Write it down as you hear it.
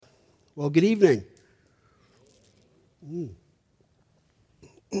Well, good evening.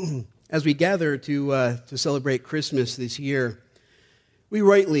 As we gather to celebrate Christmas this year, we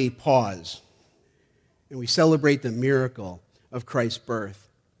rightly pause and we celebrate the miracle of Christ's birth.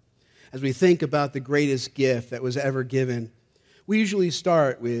 As we think about the greatest gift that was ever given, we usually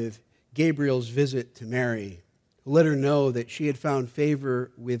start with Gabriel's visit to Mary, who let her know that she had found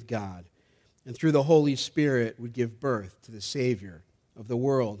favor with God, and through the Holy Spirit would give birth to the Savior of the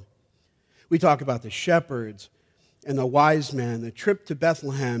world. We talk about the shepherds and the wise men, the trip to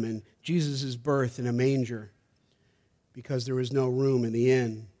Bethlehem and Jesus' birth in a manger, because there was no room in the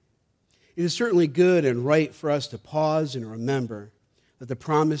inn. It is certainly good and right for us to pause and remember that the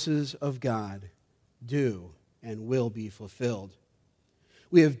promises of God do and will be fulfilled.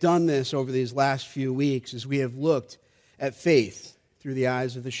 We have done this over these last few weeks as we have looked at faith through the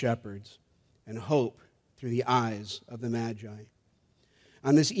eyes of the shepherds and hope through the eyes of the Magi.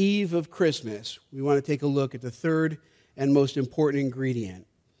 On this eve of Christmas, we want to take a look at the third and most important ingredient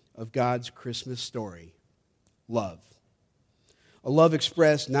of God's Christmas story: love. A love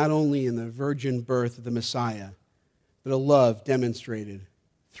expressed not only in the virgin birth of the Messiah, but a love demonstrated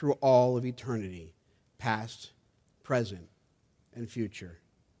through all of eternity, past, present, and future.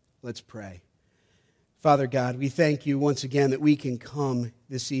 Let's pray. Father God, we thank you once again that we can come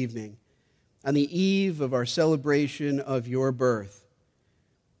this evening on the eve of our celebration of your birth,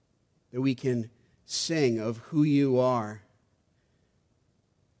 that we can sing of who you are,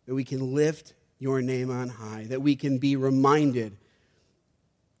 that we can lift your name on high, that we can be reminded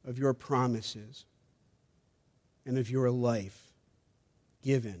of your promises and of your life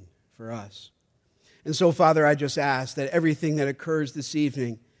given for us. And so, Father, I just ask that everything that occurs this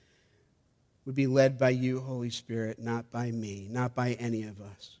evening would be led by you, Holy Spirit, not by me, not by any of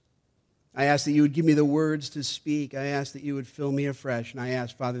us. I ask that you would give me the words to speak. I ask that you would fill me afresh. And I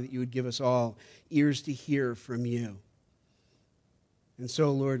ask, Father, that you would give us all ears to hear from you. And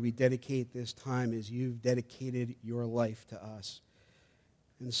so, Lord, we dedicate this time as you've dedicated your life to us.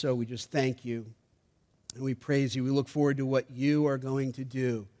 And so we just thank you and we praise you. We look forward to what you are going to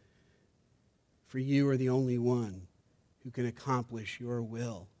do, for you are the only one who can accomplish your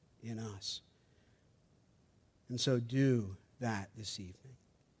will in us. And so do that this evening.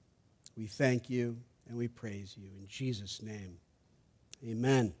 We thank you and we praise you. In Jesus' name,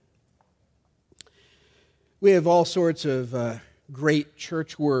 amen. We have all sorts of great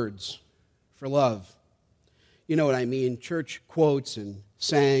church words for love. You know what I mean? Church quotes and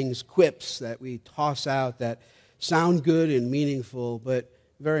sayings, quips that we toss out that sound good and meaningful, but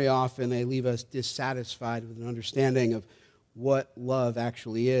very often they leave us dissatisfied with an understanding of what love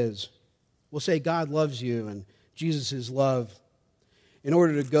actually is. We'll say God loves you and Jesus' love. In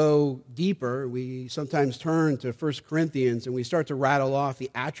order to go deeper, we sometimes turn to 1 Corinthians and we start to rattle off the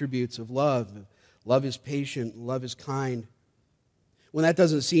attributes of love. Love is patient, love is kind. When that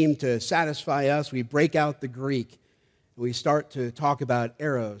doesn't seem to satisfy us, we break out the Greek and we start to talk about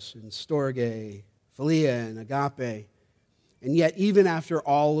eros and storge, philia and agape. And yet, even after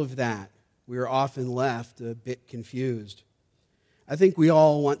all of that, we are often left a bit confused. I think we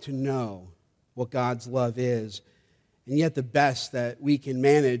all want to know what God's love is. And yet the best that we can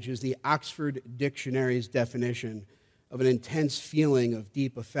manage is the Oxford Dictionary's definition of an intense feeling of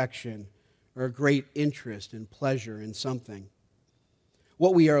deep affection or a great interest and pleasure in something.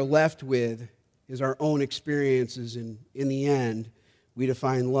 What we are left with is our own experiences, and in the end, we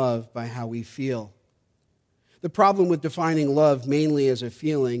define love by how we feel. The problem with defining love mainly as a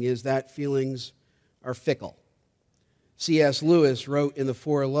feeling is that feelings are fickle. C.S. Lewis wrote in The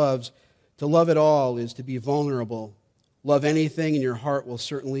Four Loves, "To love at all is to be vulnerable. Love anything and your heart will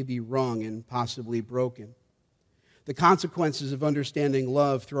certainly be wrung and possibly broken." The consequences of understanding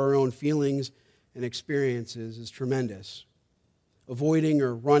love through our own feelings and experiences is tremendous. Avoiding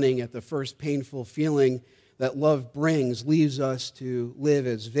or running at the first painful feeling that love brings leaves us to live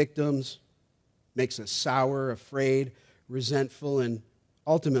as victims, makes us sour, afraid, resentful, and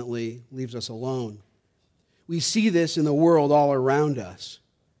ultimately leaves us alone. We see this in the world all around us.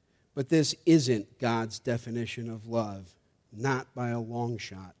 But this isn't God's definition of love, not by a long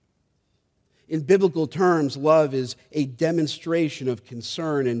shot. In biblical terms, love is a demonstration of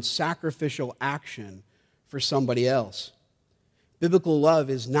concern and sacrificial action for somebody else. Biblical love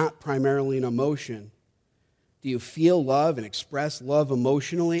is not primarily an emotion. Do you feel love and express love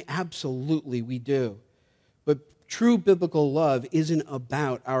emotionally? Absolutely, we do. But true biblical love isn't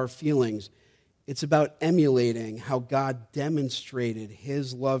about our feelings. It's about emulating how God demonstrated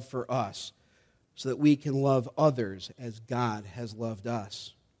his love for us so that we can love others as God has loved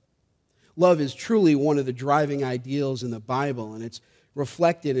us. Love is truly one of the driving ideals in the Bible, and it's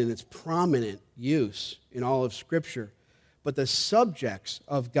reflected in its prominent use in all of Scripture. But the subjects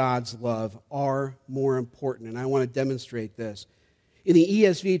of God's love are more important, and I want to demonstrate this. In the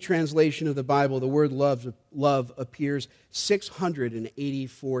ESV translation of the Bible, the word love appears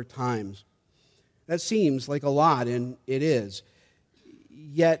 684 times. That seems like a lot, and it is.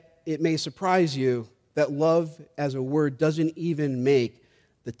 Yet it may surprise you that love as a word doesn't even make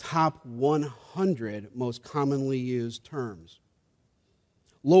the top 100 most commonly used terms.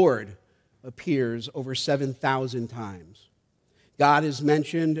 Lord appears over 7,000 times. God is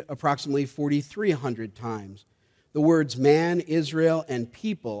mentioned approximately 4,300 times. The words man, Israel, and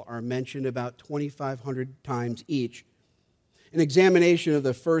people are mentioned about 2,500 times each. An examination of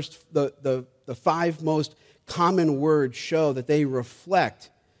the five most common words show that they reflect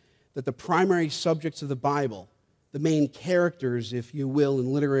that the primary subjects of the Bible, the main characters, if you will,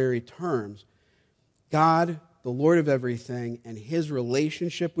 in literary terms, God, the Lord of everything, and his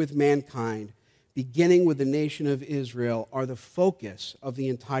relationship with mankind, beginning with the nation of Israel, are the focus of the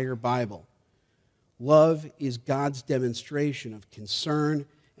entire Bible. Love is God's demonstration of concern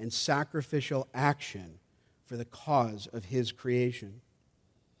and sacrificial action for the cause of his creation.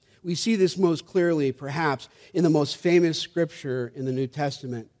 We see this most clearly, perhaps, in the most famous scripture in the New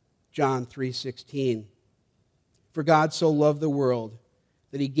Testament, John 3:16. For God so loved the world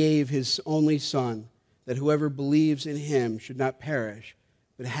that he gave his only Son, that whoever believes in him should not perish,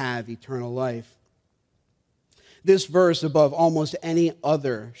 but have eternal life. This verse, above almost any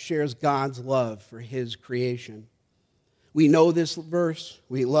other, shares God's love for his creation. We know this verse.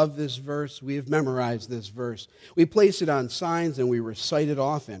 We love this verse. We have memorized this verse. We place it on signs and we recite it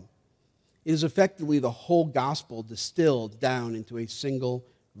often. It is effectively the whole gospel distilled down into a single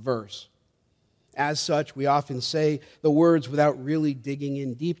verse. As such, we often say the words without really digging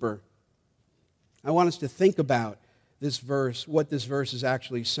in deeper. I want us to think about this verse, what this verse is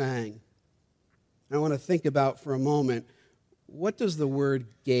actually saying. I want to think about for a moment, what does the word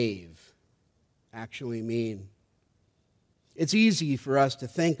gave actually mean? It's easy for us to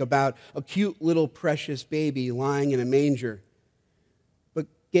think about a cute little precious baby lying in a manger. But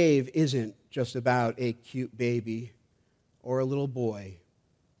gave isn't just about a cute baby or a little boy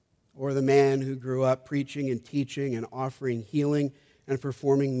or the man who grew up preaching and teaching and offering healing and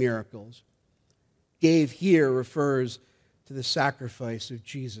performing miracles. Gave here refers to the sacrifice of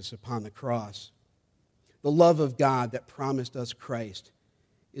Jesus upon the cross. The love of God that promised us Christ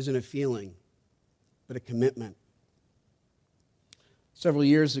isn't a feeling, but a commitment. Several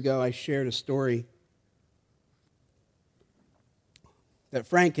years ago, I shared a story that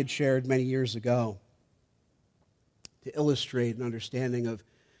Frank had shared many years ago to illustrate an understanding of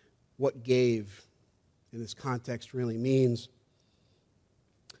what gave in this context really means.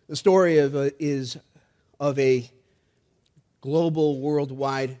 The story is of a global,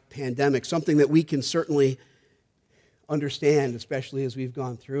 worldwide pandemic, something that we can certainly understand, especially as we've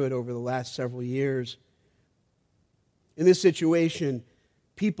gone through it over the last several years. In this situation,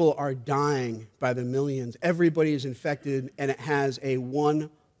 people are dying by the millions. Everybody is infected, and it has a 100%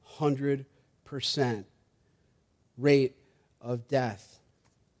 rate of death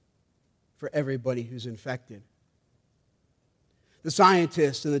for everybody who's infected. The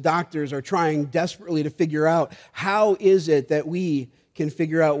scientists and the doctors are trying desperately to figure out how is it that we can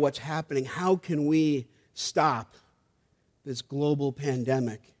figure out what's happening? How can we stop this global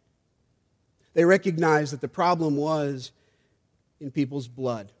pandemic? They recognized that the problem was in people's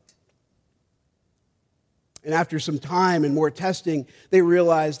blood. And after some time and more testing, they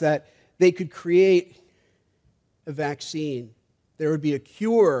realized that they could create a vaccine. There would be a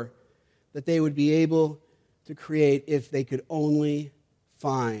cure that they would be able to create if they could only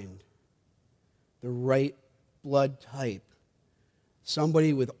find the right blood type,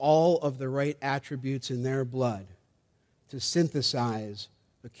 somebody with all of the right attributes in their blood to synthesize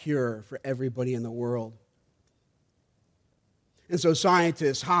a cure for everybody in the world. And so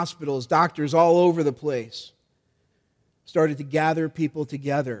scientists, hospitals, doctors all over the place started to gather people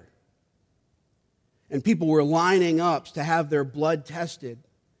together. And people were lining up to have their blood tested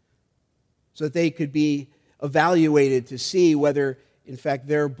so that they could be evaluated to see whether, in fact,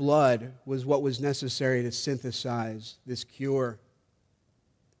 their blood was what was necessary to synthesize this cure.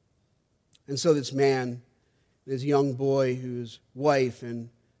 And so this man, this young boy whose wife and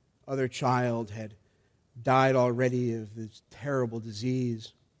other child had died already of this terrible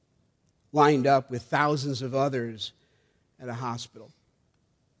disease, lined up with thousands of others at a hospital.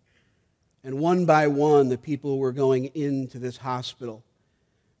 And one by one, the people were going into this hospital.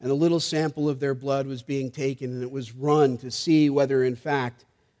 And a little sample of their blood was being taken, and it was run to see whether, in fact,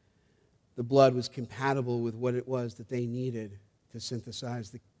 the blood was compatible with what it was that they needed to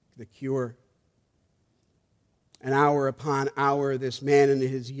synthesize the cure. And hour upon hour, this man and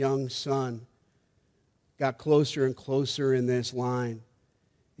his young son got closer and closer in this line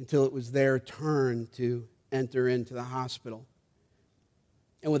until it was their turn to enter into the hospital.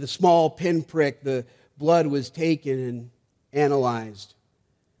 And with a small pinprick, the blood was taken and analyzed.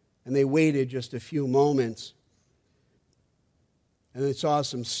 And they waited just a few moments. And they saw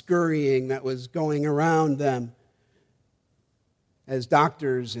some scurrying that was going around them as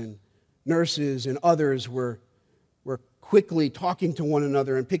doctors and nurses and others were quickly talking to one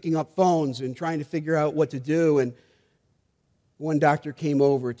another and picking up phones and trying to figure out what to do. And one doctor came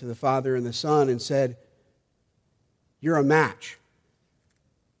over to the father and the son and said, "You're a match.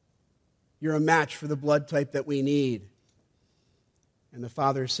 You're a match for the blood type that we need." And the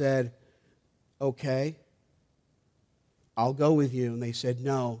father said, "Okay, I'll go with you." And they said,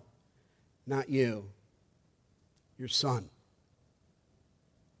 "No, not you, your son."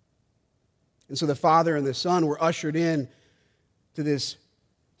 And so the father and the son were ushered in to this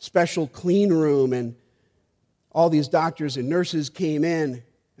special clean room, and all these doctors and nurses came in,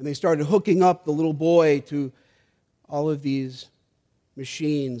 and they started hooking up the little boy to all of these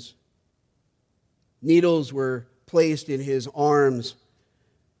machines. Needles were placed in his arms,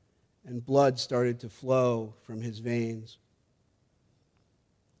 and blood started to flow from his veins.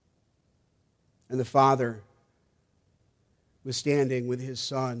 And the father was standing with his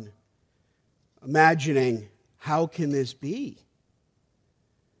son, imagining, how can this be?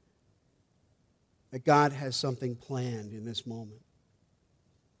 That God has something planned in this moment.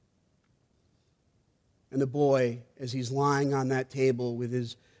 And the boy, as he's lying on that table with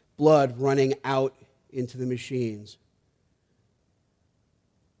his blood running out into the machines,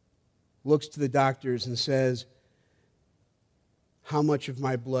 looks to the doctors and says, "How much of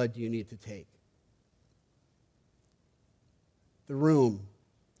my blood do you need to take?" The room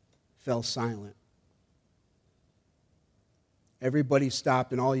fell silent. Everybody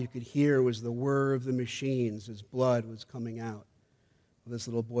stopped, and all you could hear was the whir of the machines as blood was coming out of this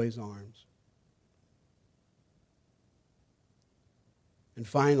little boy's arms. And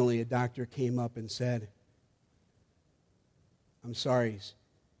finally, a doctor came up and said, "I'm sorry,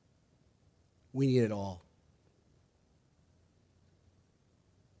 we need it all."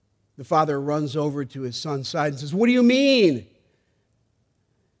 The father runs over to his son's side and says, "What do you mean?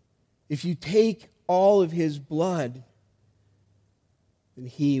 If you take all of his blood, then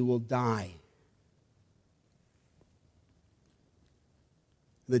he will die."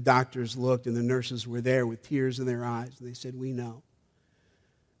 The doctors looked, and the nurses were there with tears in their eyes, and they said, "We know.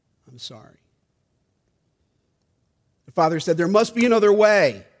 I'm sorry." The father said, "There must be another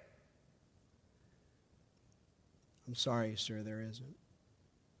way." "I'm sorry, sir, there isn't."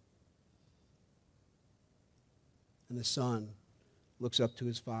 And the son looks up to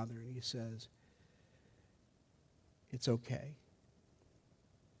his father and he says, "It's okay.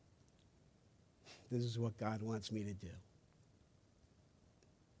 This is what God wants me to do."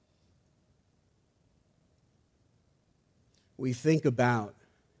 We think about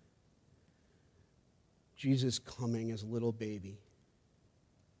Jesus coming as a little baby.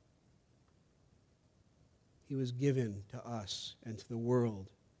 He was given to us and to the world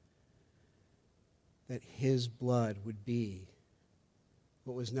that his blood would be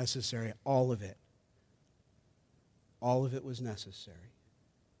what was necessary, all of it. All of it was necessary.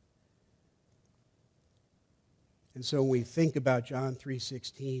 And so when we think about John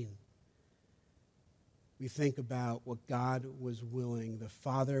 3:16, we think about what God was willing, the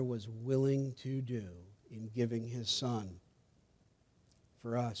Father was willing to do in giving his Son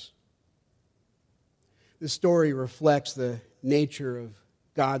for us. This story reflects the nature of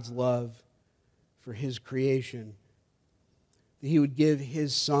God's love for his creation, that he would give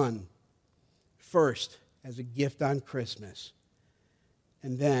his Son first as a gift on Christmas,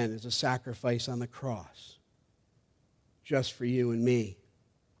 and then as a sacrifice on the cross, just for you and me.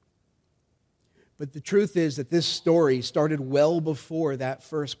 But the truth is that this story started well before that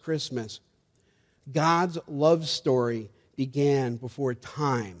first Christmas. God's love story began before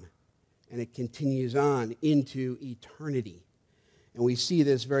time, and it continues on into eternity. And we see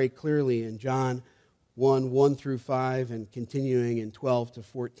this very clearly in John 1 through 5, and continuing in 12 to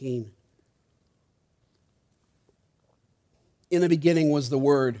 14. In the beginning was the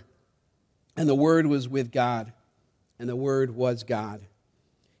Word, and the Word was with God, and the Word was God.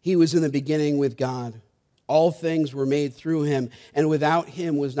 He was in the beginning with God. All things were made through him, and without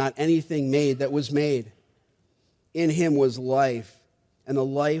him was not anything made that was made. In him was life, and the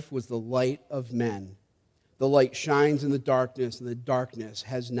life was the light of men. The light shines in the darkness, and the darkness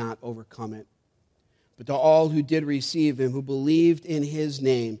has not overcome it. But to all who did receive him, who believed in his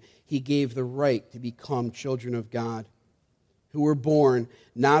name, he gave the right to become children of God, who were born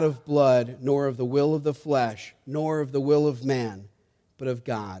not of blood, nor of the will of the flesh, nor of the will of man, but of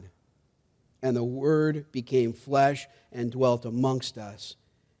God. And the Word became flesh and dwelt amongst us.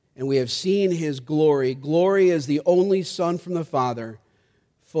 And we have seen his glory, glory as the only Son from the Father,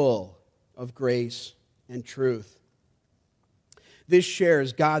 full of grace and truth. This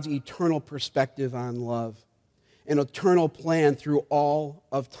shares God's eternal perspective on love, an eternal plan through all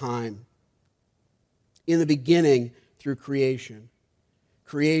of time. In the beginning, through creation,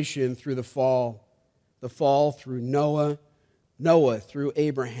 creation through the fall through Noah, Noah through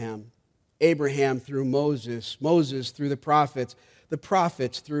Abraham, Abraham through Moses, Moses through the prophets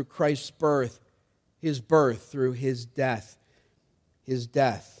through Christ's birth through his death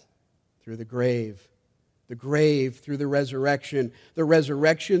through the grave through the resurrection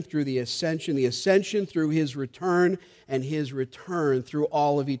through the ascension through his return, and his return through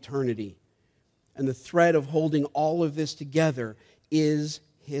all of eternity. And the thread of holding all of this together is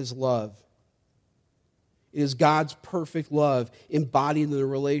his love. It is God's perfect love embodied in the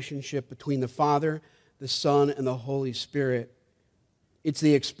relationship between the Father, the Son, and the Holy Spirit. It's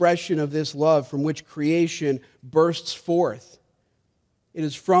the expression of this love from which creation bursts forth. It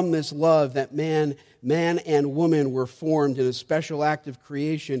is from this love that man and woman were formed in a special act of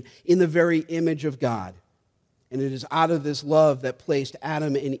creation in the very image of God. And it is out of this love that placed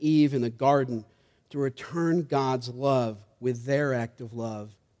Adam and Eve in the garden to return God's love with their act of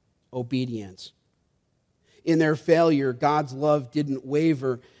love, obedience. In their failure, God's love didn't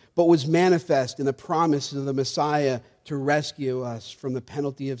waver, but was manifest in the promise of the Messiah to rescue us from the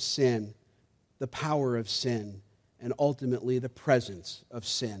penalty of sin, the power of sin, and ultimately the presence of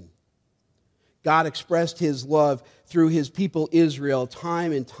sin. God expressed his love through his people Israel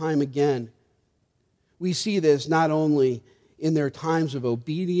time and time again. We see this not only in their times of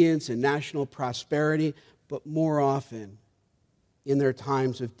obedience and national prosperity, but more often in their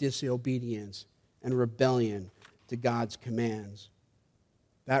times of disobedience and rebellion to God's commands.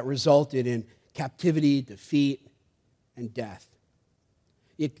 That resulted in captivity, defeat, and death.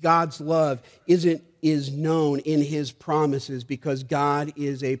 Yet God's love is known in his promises because God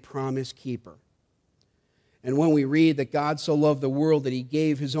is a promise keeper. And when we read that God so loved the world that he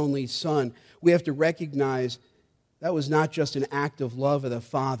gave his only Son, we have to recognize that was not just an act of love of the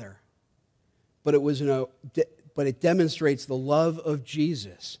Father, but it demonstrates the love of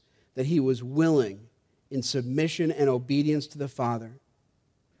Jesus, that he was willing in submission and obedience to the Father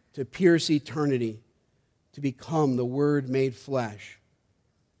to pierce eternity, to become the Word made flesh.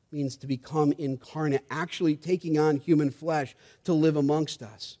 It means to become incarnate, actually taking on human flesh to live amongst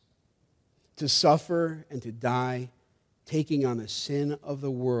us, to suffer and to die, taking on the sin of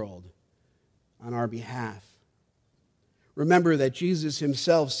the world on our behalf. Remember that Jesus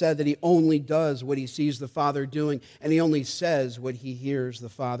himself said that he only does what he sees the Father doing, and he only says what he hears the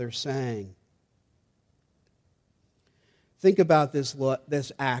Father saying. Think about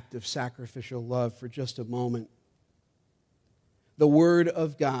this act of sacrificial love for just a moment. The Word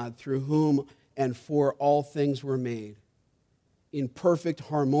of God, through whom and for all things were made, in perfect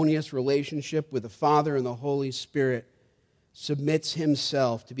harmonious relationship with the Father and the Holy Spirit, submits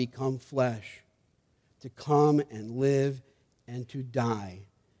himself to become flesh, to come and live and to die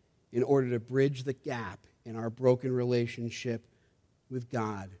in order to bridge the gap in our broken relationship with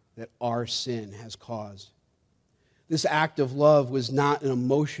God that our sin has caused. This act of love was not an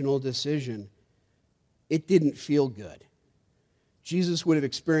emotional decision. It didn't feel good. Jesus would have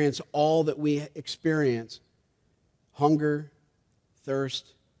experienced all that we experience: hunger,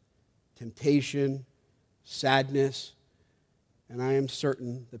 thirst, temptation, sadness, and I am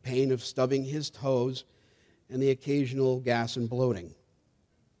certain the pain of stubbing his toes and the occasional gas and bloating.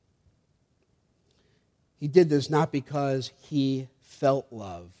 He did this not because he felt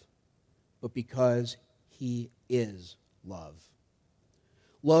love, but because he is love.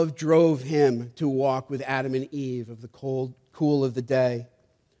 Love drove him to walk with Adam and Eve of the cool of the day.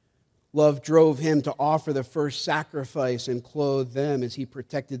 Love drove him to offer the first sacrifice and clothe them as he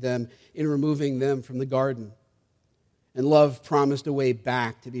protected them in removing them from the garden. And love promised a way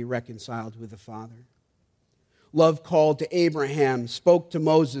back to be reconciled with the Father. Love called to Abraham, spoke to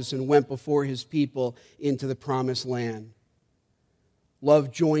Moses, and went before his people into the promised land.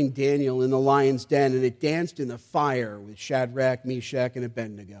 Love joined Daniel in the lion's den, and it danced in the fire with Shadrach, Meshach, and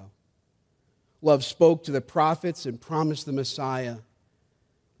Abednego. Love spoke to the prophets and promised the Messiah.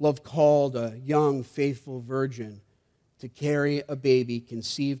 Love called a young, faithful virgin to carry a baby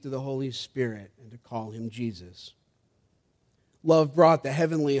conceived of the Holy Spirit and to call him Jesus. Love brought the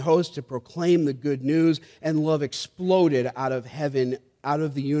heavenly host to proclaim the good news, and love exploded out of heaven, out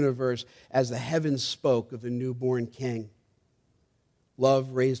of the universe, as the heavens spoke of the newborn king. Love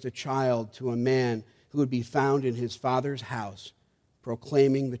raised a child to a man who would be found in his Father's house,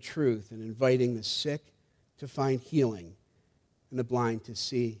 proclaiming the truth and inviting the sick to find healing and the blind to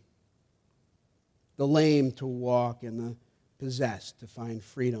see, the lame to walk and the possessed to find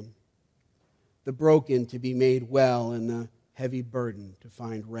freedom, the broken to be made well and the heavy burden to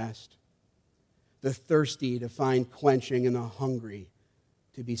find rest, the thirsty to find quenching and the hungry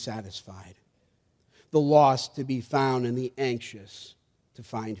to be satisfied, the lost to be found and the anxious to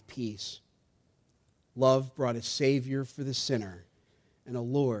find peace. Love brought a Savior for the sinner and a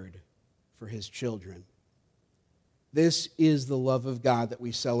Lord for his children. This is the love of God that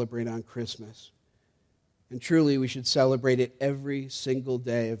we celebrate on Christmas. And truly, we should celebrate it every single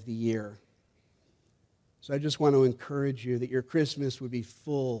day of the year. So I just want to encourage you that your Christmas would be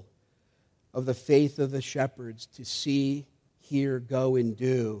full of the faith of the shepherds to see, hear, go, and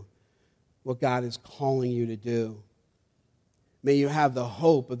do what God is calling you to do. May you have the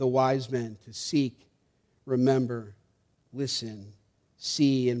hope of the wise men to seek, remember, listen,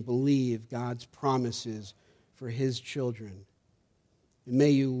 see, and believe God's promises for his children. And may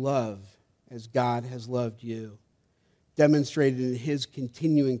you love as God has loved you, demonstrated in his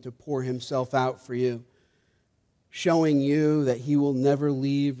continuing to pour himself out for you, showing you that he will never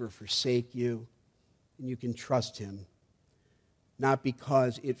leave or forsake you, and you can trust him, not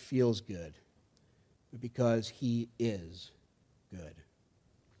because it feels good, but because he is good.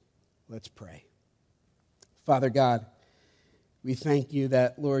 Let's pray. Father God, we thank you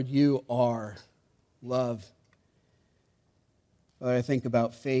that, Lord, you are love. Father, I think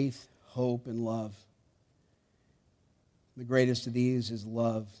about faith, hope, and love. The greatest of these is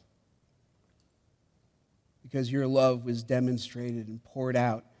love, because your love was demonstrated and poured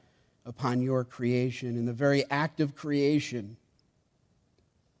out upon your creation in the very act of creation.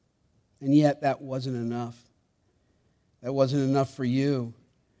 And yet that wasn't enough. That wasn't enough for you.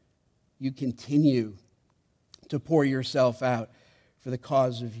 You continue to pour yourself out for the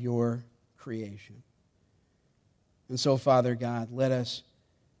cause of your creation. And so, Father God, let us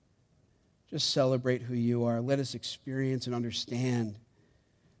just celebrate who you are. Let us experience and understand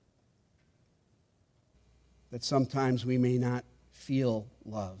that sometimes we may not feel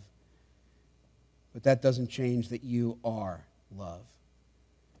love, but that doesn't change that you are love.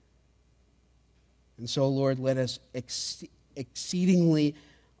 And so, Lord, let us exceedingly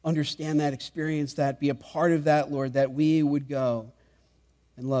understand that, experience that, be a part of that, Lord, that we would go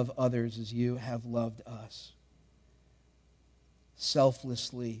and love others as you have loved us,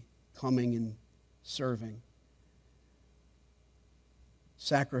 selflessly coming and serving,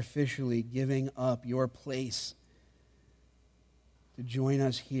 sacrificially giving up your place to join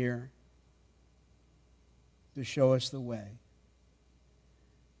us here, to show us the way,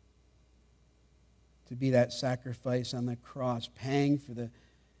 to be that sacrifice on the cross, paying for the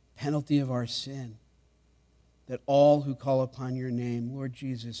penalty of our sin, that all who call upon your name, Lord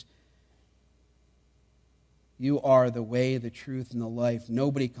Jesus, you are the way, the truth, and the life.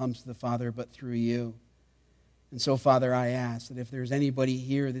 Nobody comes to the Father but through you. And so, Father, I ask that if there's anybody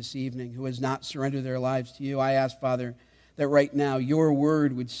here this evening who has not surrendered their lives to you, I ask, Father, that right now your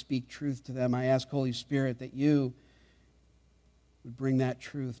word would speak truth to them. I ask, Holy Spirit, that you would bring that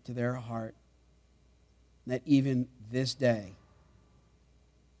truth to their heart, and that even this day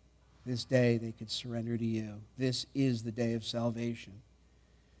they could surrender to you. This is the day of salvation.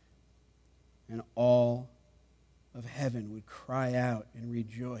 And all of heaven would cry out and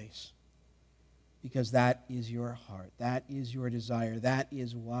rejoice, because that is your heart. That is your desire. That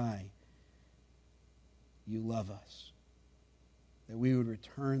is why you love us. That we would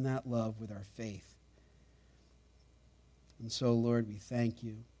return that love with our faith. And so, Lord, we thank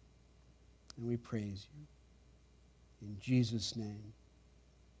you and we praise you. In Jesus' name.